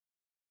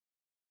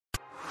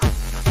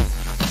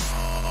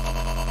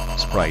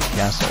Sprite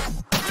Castle.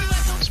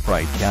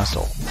 Sprite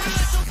Castle.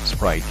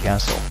 Sprite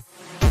Castle.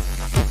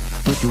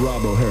 Mr.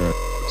 Rob O'Hara.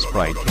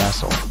 Sprite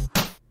Castle.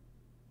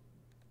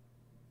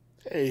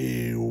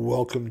 Hey,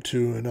 welcome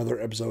to another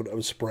episode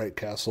of Sprite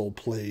Castle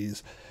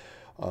Plays.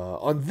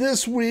 On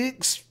this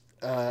week's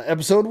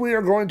episode, we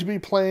are going to be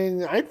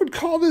playing, I would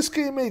call this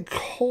game a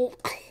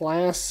cult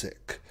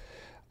classic.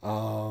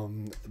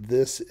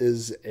 This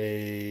is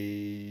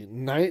a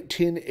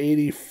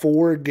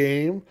 1984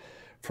 game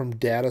from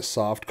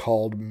Datasoft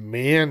called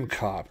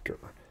Mancopter.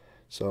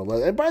 So,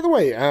 and by the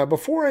way,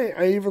 before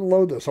I even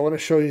load this, I want to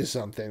show you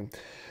something.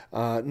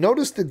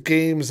 Notice the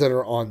games that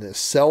are on this: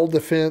 Cell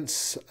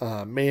Defense,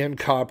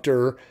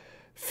 Mancopter,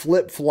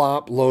 Flip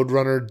Flop, Load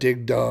Runner,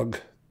 Dig Dug,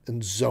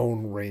 and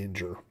Zone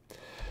Ranger.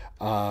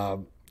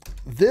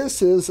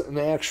 This is an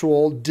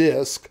actual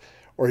disc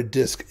or a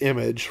disc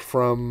image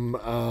from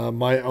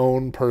my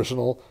own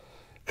personal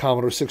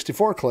Commodore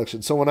 64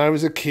 collection. So when I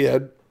was a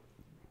kid,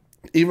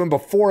 even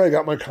before I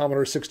got my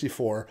Commodore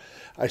 64,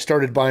 I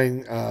started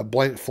buying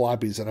blank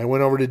floppies, and I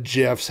went over to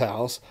Jeff's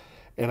house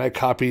and I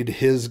copied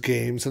his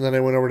games, and then I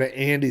went over to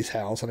Andy's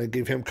house and I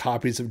gave him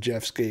copies of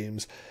Jeff's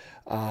games,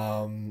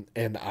 and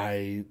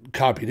I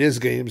copied his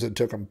games and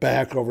took them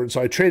back over, and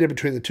so I traded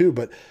between the two.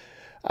 But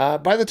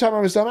by the time I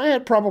was done, I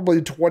had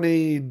probably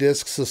 20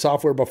 discs of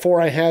software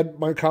before I had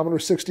my Commodore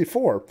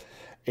 64.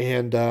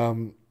 And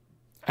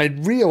I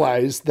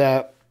realized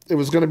that it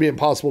was going to be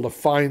impossible to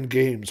find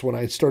games when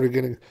I started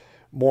getting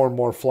more and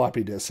more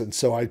floppy disks. And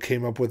so I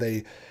came up with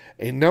a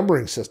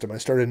numbering system. I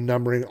started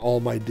numbering all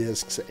my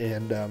discs.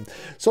 And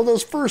so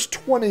those first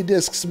 20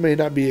 discs may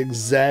not be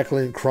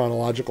exactly in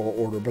chronological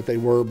order, but they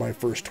were my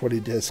first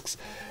 20 discs.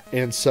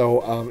 And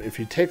so if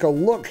you take a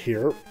look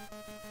here,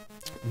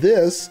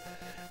 this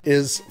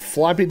is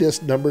floppy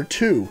disk number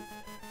 2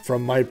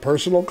 from my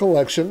personal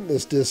collection.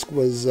 This disc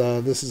was,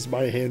 this is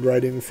my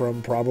handwriting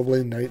from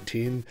probably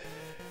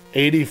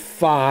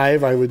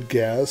 1985, I would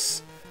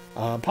guess.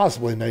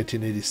 Possibly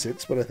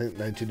 1986, but I think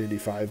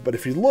 1985. But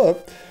if you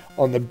look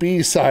on the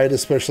B side,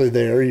 especially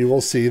there, you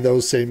will see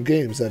those same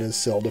games. That is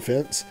Cell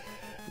Defense,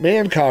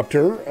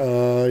 Mancopter.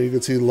 You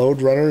can see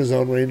Load Runner,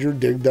 Zone Ranger,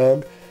 Dig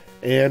Dug,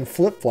 and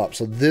Flip Flop.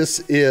 So this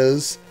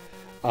is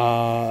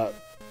the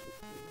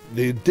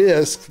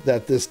disc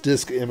that this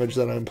disc image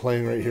that I'm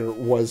playing right here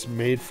was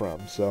made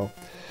from. So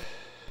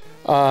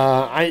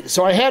I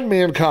had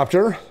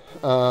Mancopter,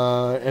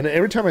 and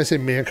every time I say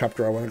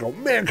Mancopter, I want to go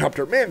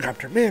Mancopter,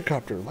 Mancopter,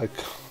 Mancopter,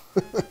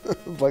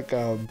 like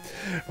a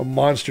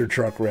monster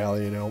truck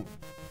rally, you know.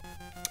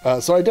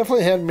 So I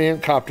definitely had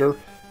Mancopter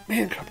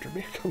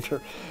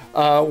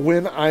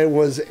when I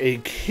was a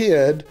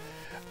kid.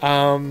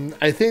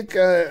 I think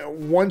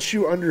once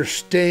you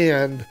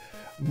understand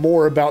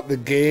more about the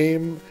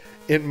game,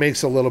 it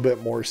makes a little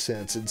bit more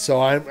sense. And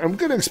so I'm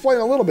going to explain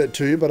a little bit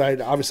to you, but I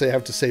obviously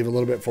have to save a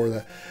little bit for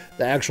the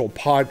actual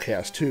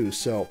podcast too.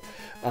 So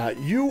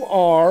you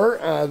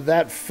are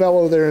that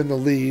fellow there in the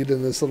lead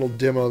in this little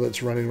demo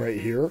that's running right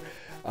here.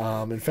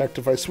 In fact,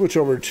 if I switch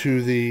over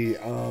to the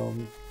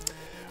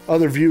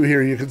other view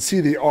here, you can see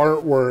the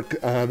artwork.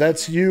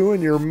 That's you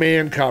and your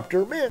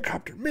Mancopter.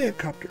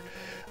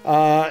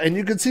 And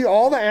you can see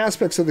all the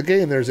aspects of the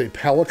game. There's a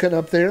pelican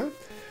up there.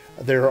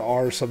 There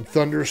are some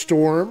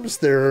thunderstorms.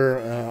 There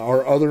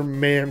are other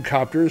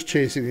Mancopters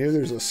chasing you.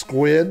 There's a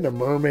squid and a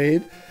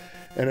mermaid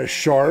and a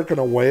shark and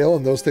a whale,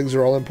 and those things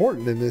are all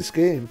important in this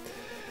game.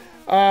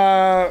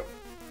 One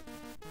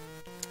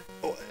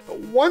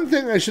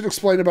thing I should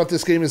explain about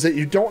this game is that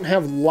you don't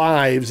have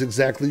lives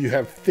exactly, you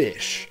have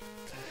fish.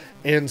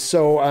 And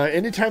so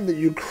anytime that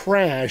you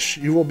crash,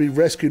 you will be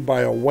rescued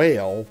by a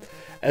whale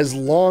as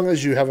long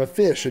as you have a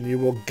fish, and you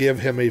will give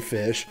him a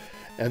fish,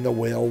 and the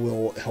whale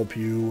will help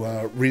you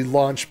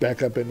relaunch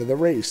back up into the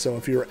race. So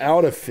if you're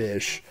out of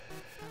fish,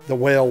 the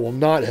whale will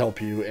not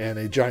help you, and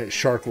a giant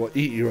shark will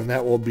eat you, and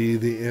that will be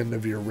the end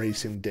of your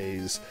racing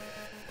days.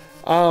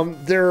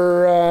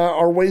 There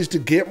are ways to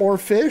get more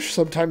fish.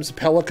 Sometimes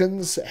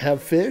pelicans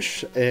have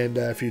fish, and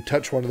if you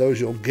touch one of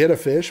those, you'll get a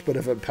fish. But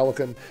if a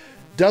pelican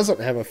doesn't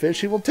have a fish,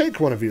 he will take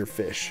one of your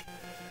fish.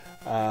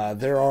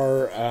 There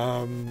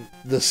are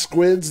the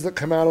squids that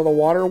come out of the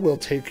water will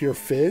take your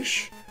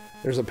fish.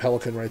 There's a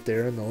pelican right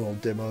there in the little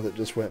demo that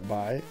just went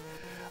by.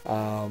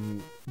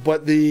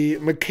 But the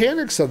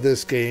mechanics of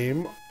this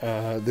game,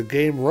 the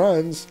game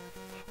runs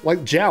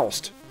like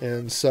Joust.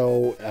 And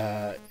so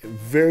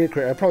very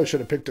quick. I probably should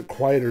have picked a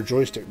quieter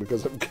joystick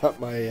because I've got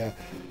my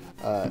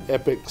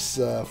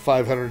Epix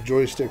 500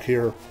 joystick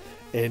here.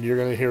 And you're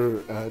going to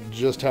hear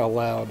just how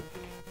loud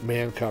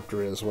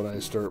Mancopter is when I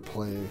start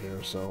playing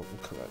here. So I'm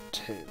kind of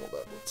tangled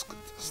up. Let's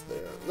get this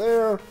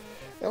there.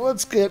 And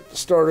let's get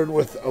started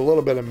with a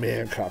little bit of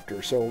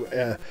Mancopter. So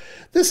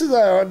this is,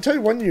 I'll tell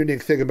you one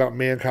unique thing about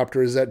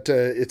Mancopter is that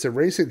it's a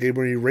racing game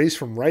where you race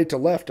from right to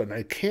left. And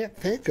I can't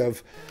think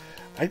of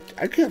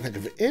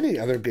any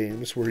other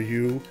games where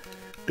you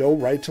go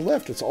right to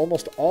left. It's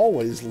almost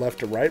always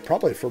left to right,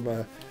 probably from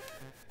a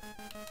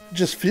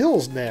just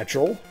feels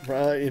natural.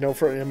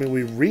 I mean,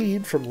 we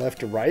read from left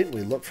to right,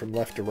 we look from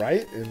left to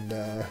right,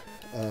 and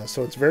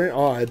so it's very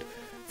odd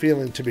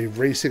feeling to be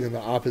racing in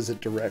the opposite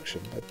direction.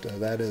 But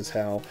that is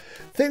how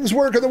things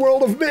work in the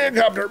world of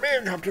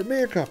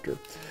Mancopter.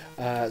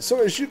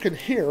 So as you can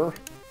hear,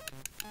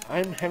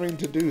 I'm having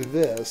to do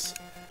this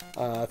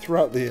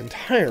throughout the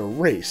entire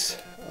race.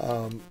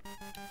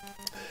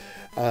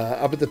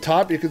 Up at the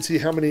top, you can see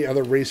how many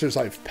other racers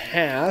I've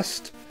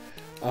passed.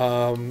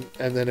 And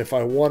then if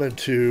I wanted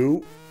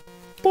to,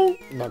 boom,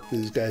 knock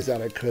these guys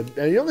out, I could.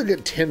 And you only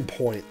get 10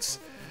 points.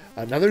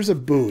 Now there's a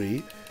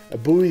buoy. A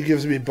buoy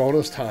gives me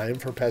bonus time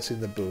for passing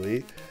the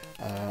buoy.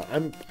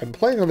 I'm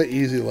playing on the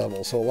easy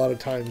level, so a lot of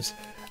times,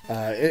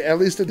 at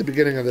least at the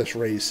beginning of this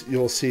race,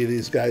 you'll see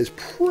these guys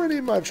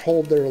pretty much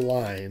hold their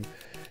line,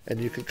 and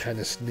you can kind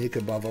of sneak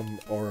above them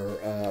or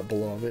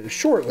below them. And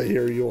shortly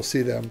here, you'll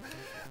see them.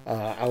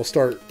 I'll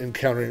start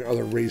encountering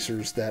other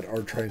racers that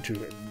are trying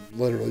to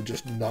literally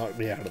just knock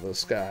me out of the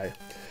sky.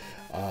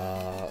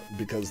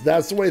 Because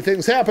that's the way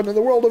things happen in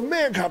the world of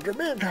Mancopter.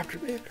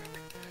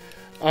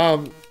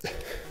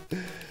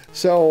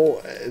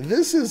 So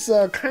this is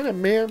kind of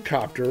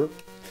Mancopter.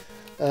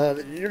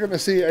 You're going to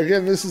see,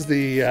 again, this is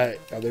the,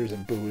 there's a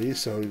buoy,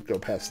 so you go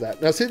past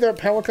that. Now see that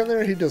pelican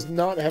there? He does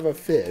not have a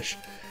fish.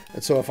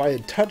 And so if I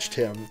had touched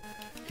him,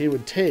 he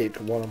would take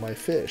one of my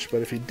fish.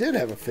 But if he did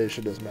have a fish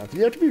in his mouth,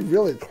 you have to be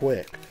really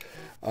quick.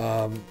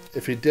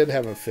 If he did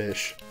have a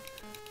fish.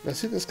 Now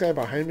see this guy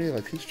behind me?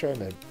 Like he's trying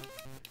to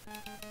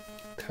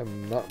kind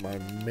of knock my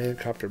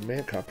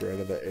Mancopter out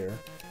of the air.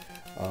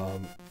 Oh,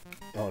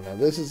 now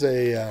this is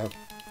a...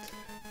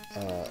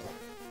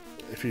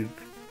 if you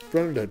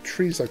run into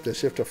trees like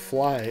this, you have to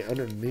fly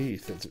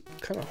underneath. It's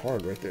kind of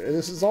hard right there. And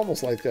this is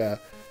almost like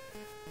it's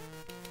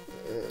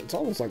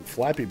almost like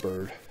Flappy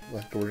Bird,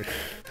 like where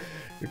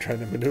you're trying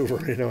to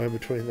maneuver, in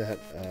between that.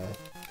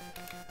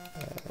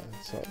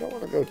 So I don't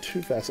want to go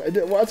too fast.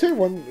 I'll tell you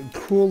one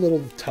cool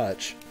little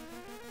touch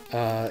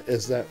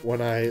is that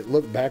when I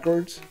look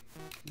backwards,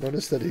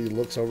 notice that he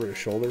looks over his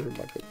shoulder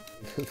like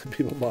the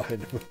people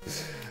behind him.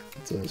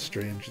 It's a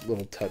strange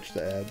little touch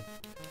to add.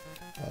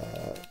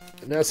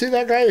 Now see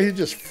that guy? He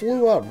just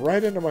flew up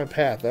right into my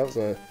path. That was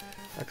I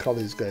call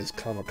these guys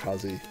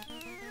kamikaze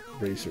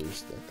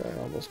racers. That guy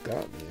almost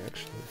got me,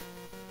 actually.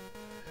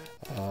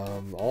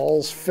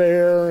 All's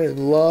fair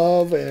in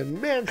love and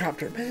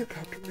Mancopter.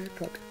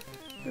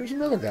 There's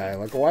another guy.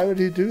 Like, why would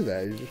he do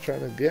that? He's just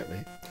trying to get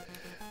me.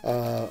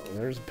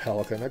 There's a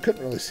pelican. I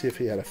couldn't really see if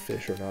he had a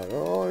fish or not.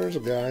 Oh, there's a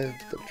guy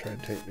that's going to try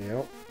and take me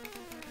out.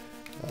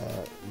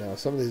 Now,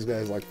 some of these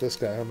guys, like this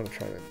guy, I'm going to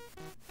try to,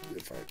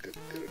 if I could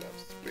get enough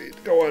speed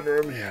to go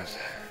under him, yes.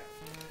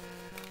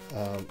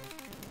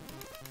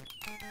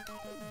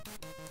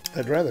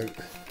 I'd rather...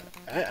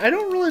 I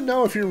don't really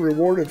know if you're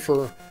rewarded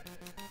for...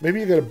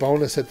 Maybe you get a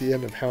bonus at the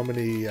end of how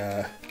many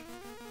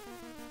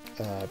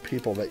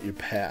people that you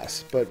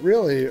pass. But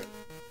really,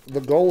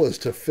 the goal is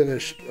to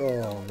finish...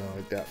 Oh, no,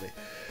 it got me.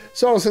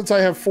 So, since I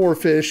have 4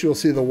 fish, you'll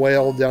see the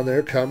whale down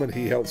there come, and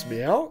he helps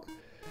me out.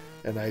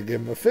 And I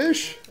give him a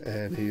fish,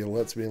 and he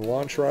lets me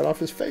launch right off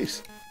his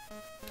face.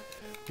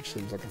 Which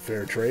seems like a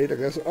fair trade, I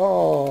guess.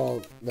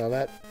 Oh, now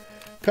that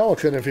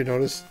pelican, if you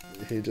notice,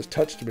 he just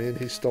touched me, and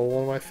he stole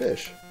one of my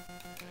fish.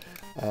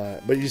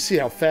 But you see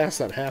how fast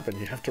that happened.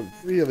 You have to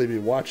really be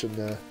watching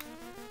the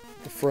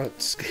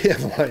front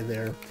scan line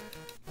there.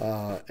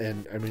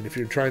 And, I mean, if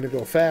you're trying to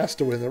go fast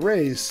to win the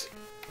race,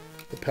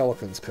 the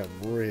pelicans come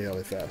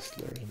really fast.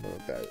 There's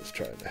another guy that's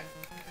trying to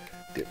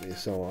get me.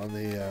 So on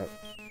the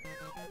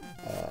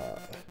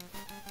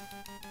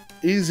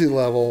easy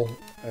level,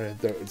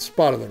 the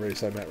spot of the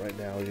race I'm at right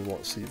now, you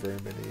won't see very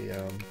many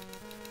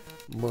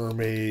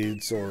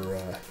mermaids or...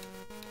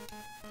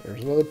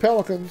 there's another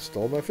pelican.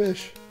 Stole my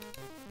fish.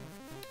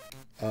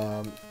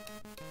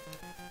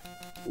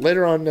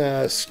 Later on,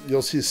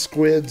 you'll see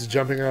squids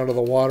jumping out of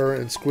the water,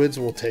 and squids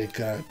will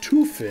take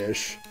 2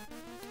 fish.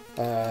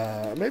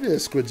 Maybe the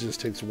squid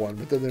just takes 1,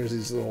 but then there's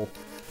these little...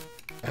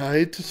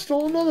 I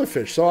stole another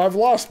fish, so I've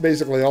lost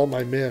basically all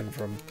my men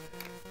from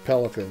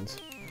pelicans.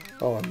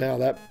 Oh, and now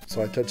that...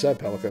 So I touched that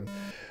pelican.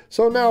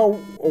 So now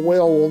a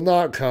whale will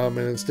not come,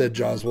 and instead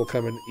Jaws will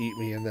come and eat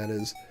me, and that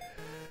is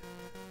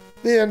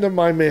the end of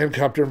my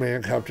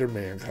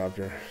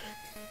Mancopter.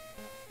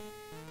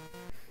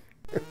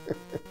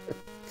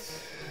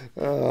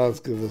 Let's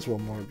give this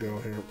one more go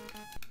here.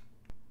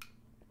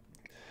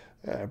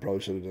 I probably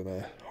should have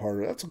done a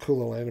harder... That's a cool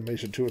little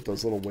animation, too, with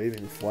those little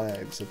waving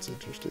flags. That's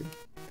interesting.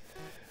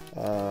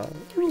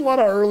 There's a lot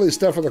of early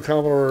stuff in the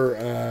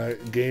Commodore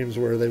games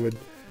where they would,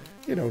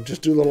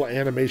 just do little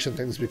animation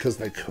things because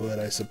they could,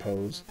 I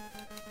suppose.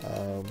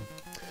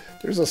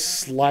 There's a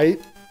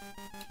slight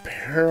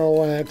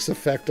parallax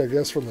effect, I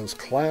guess, from those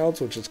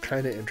clouds, which is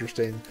kind of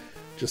interesting.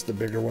 Just the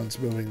bigger ones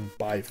moving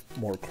by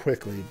more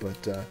quickly,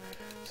 but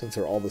since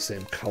they're all the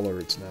same color,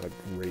 it's not a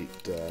great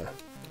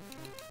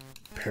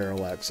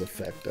parallax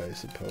effect, I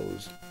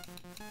suppose.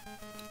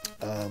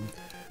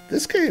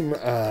 This game,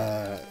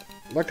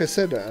 like I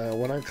said,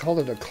 when I called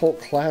it a cult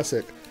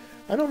classic,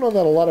 I don't know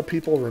that a lot of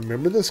people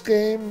remember this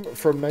game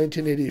from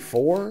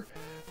 1984,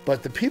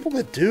 but the people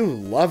that do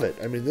love it.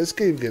 I mean, this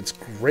game gets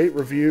great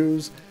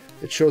reviews.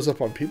 It shows up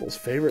on people's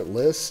favorite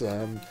lists.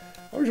 I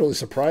was really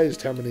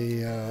surprised how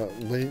many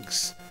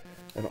links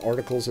and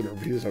articles and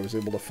reviews I was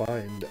able to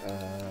find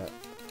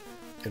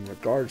in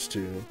regards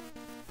to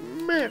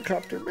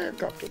Mancopter.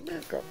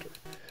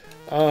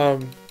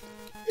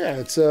 Yeah,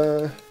 it's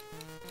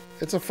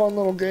a fun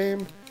little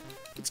game.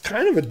 It's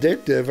kind of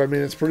addictive. I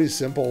mean, it's pretty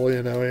simple,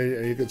 you know.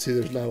 You can see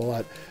there's not a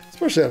lot,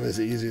 especially on this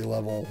easy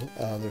level.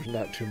 There's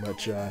not too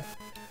much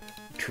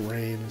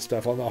terrain and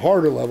stuff. On the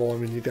harder level, I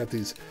mean, you got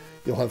these.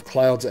 You'll have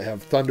clouds that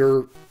have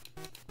thunder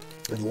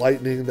and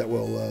lightning that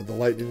will. The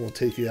lightning will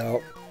take you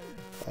out.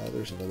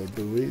 There's another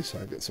buoy, so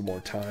I get some more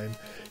time.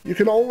 You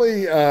can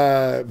only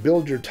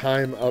build your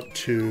time up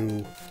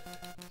to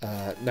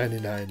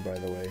 99, by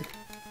the way.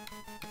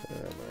 I'm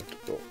going to have to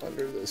go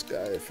under this guy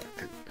if I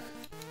can.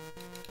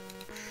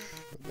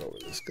 Go over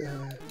this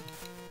guy.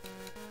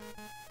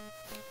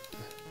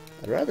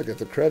 I'd rather get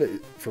the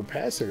credit for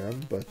passing him,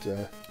 but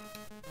alright,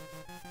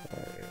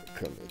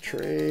 come to the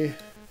tree.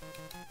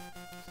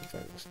 See if I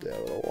can stay out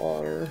of the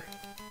water.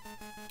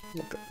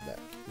 Look at that.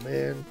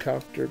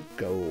 Mancopter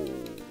go.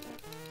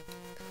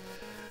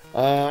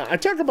 I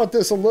talk about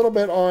this a little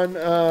bit on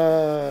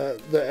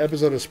the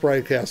episode of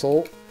Sprite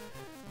Castle,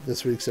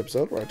 this week's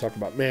episode, where I talk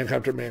about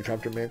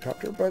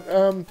Mancopter. But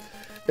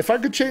if I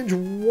could change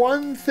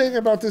one thing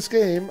about this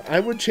game, I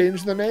would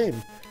change the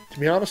name. To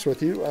be honest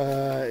with you,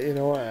 you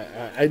know,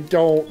 I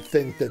don't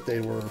think that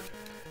they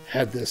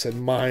had this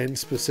in mind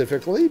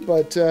specifically,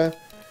 but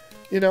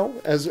you know,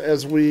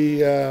 as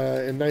we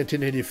in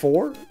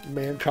 1984,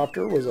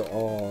 Mancopter was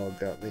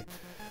got me.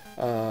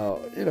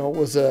 You know,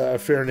 was a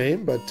fair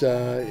name, but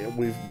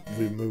we've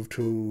moved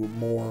to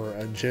more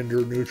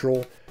gender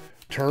neutral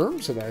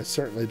terms, and I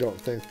certainly don't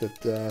think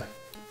that the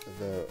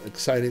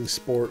exciting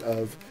sport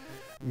of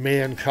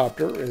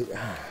Mancopter is,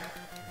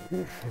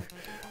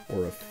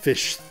 or a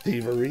fish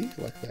thievery,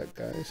 like that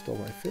guy stole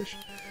my fish.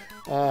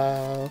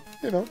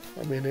 You know,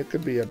 I mean, it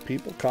could be a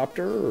people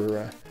copter or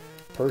a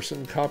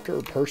person copter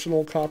or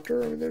personal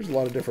copter. I mean, there's a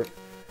lot of different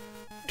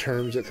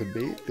terms it could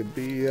be. It could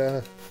be,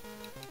 you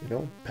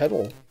know,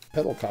 pedal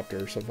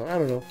copter or something. I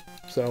don't know.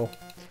 So,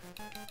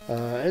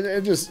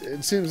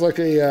 it seems like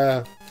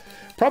a,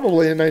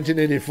 probably in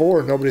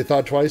 1984, nobody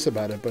thought twice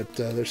about it, but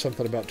there's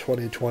something about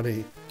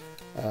 2020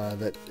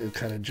 that it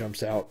kind of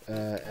jumps out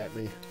at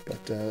me.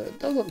 But it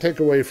doesn't take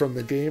away from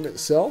the game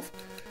itself.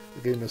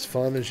 The game is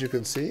fun, as you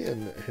can see,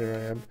 and here I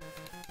am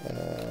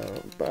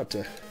about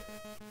to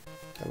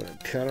have an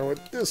encounter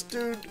with this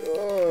dude.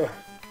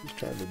 He's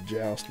trying to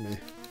joust me.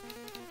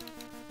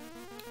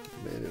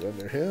 Made it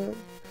under him.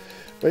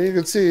 But you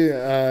can see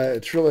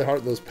it's really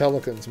hard. Those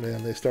pelicans,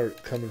 man, they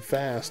start coming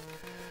fast.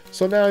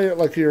 So now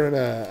you're in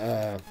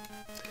a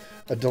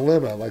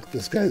dilemma. Like,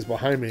 this guy's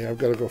behind me. I've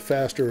got to go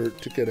faster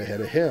to get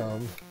ahead of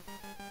him.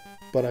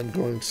 But I'm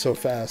going so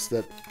fast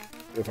that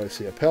if I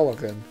see a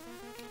pelican,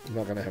 I'm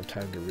not going to have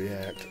time to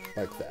react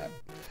like that.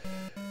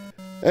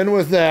 And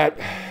with that,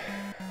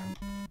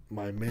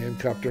 my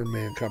Mancopter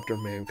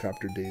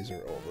days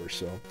are over.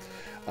 So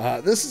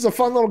this is a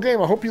fun little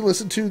game. I hope you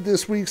listened to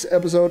this week's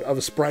episode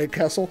of Sprite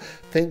Castle.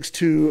 Thanks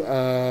to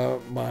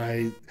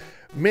my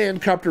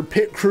Mancopter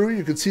pit crew.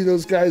 You can see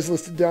those guys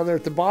listed down there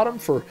at the bottom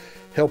for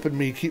helping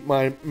me keep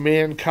my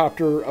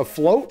Mancopter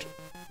afloat.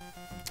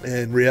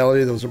 In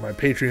reality, those are my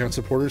Patreon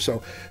supporters,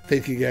 so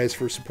thank you guys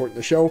for supporting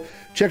the show.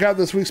 Check out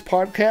this week's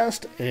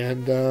podcast,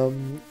 and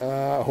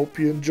I hope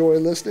you enjoy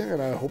listening,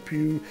 and I hope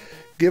you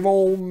give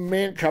old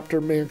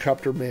Mancopter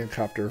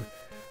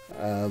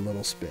a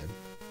little spin.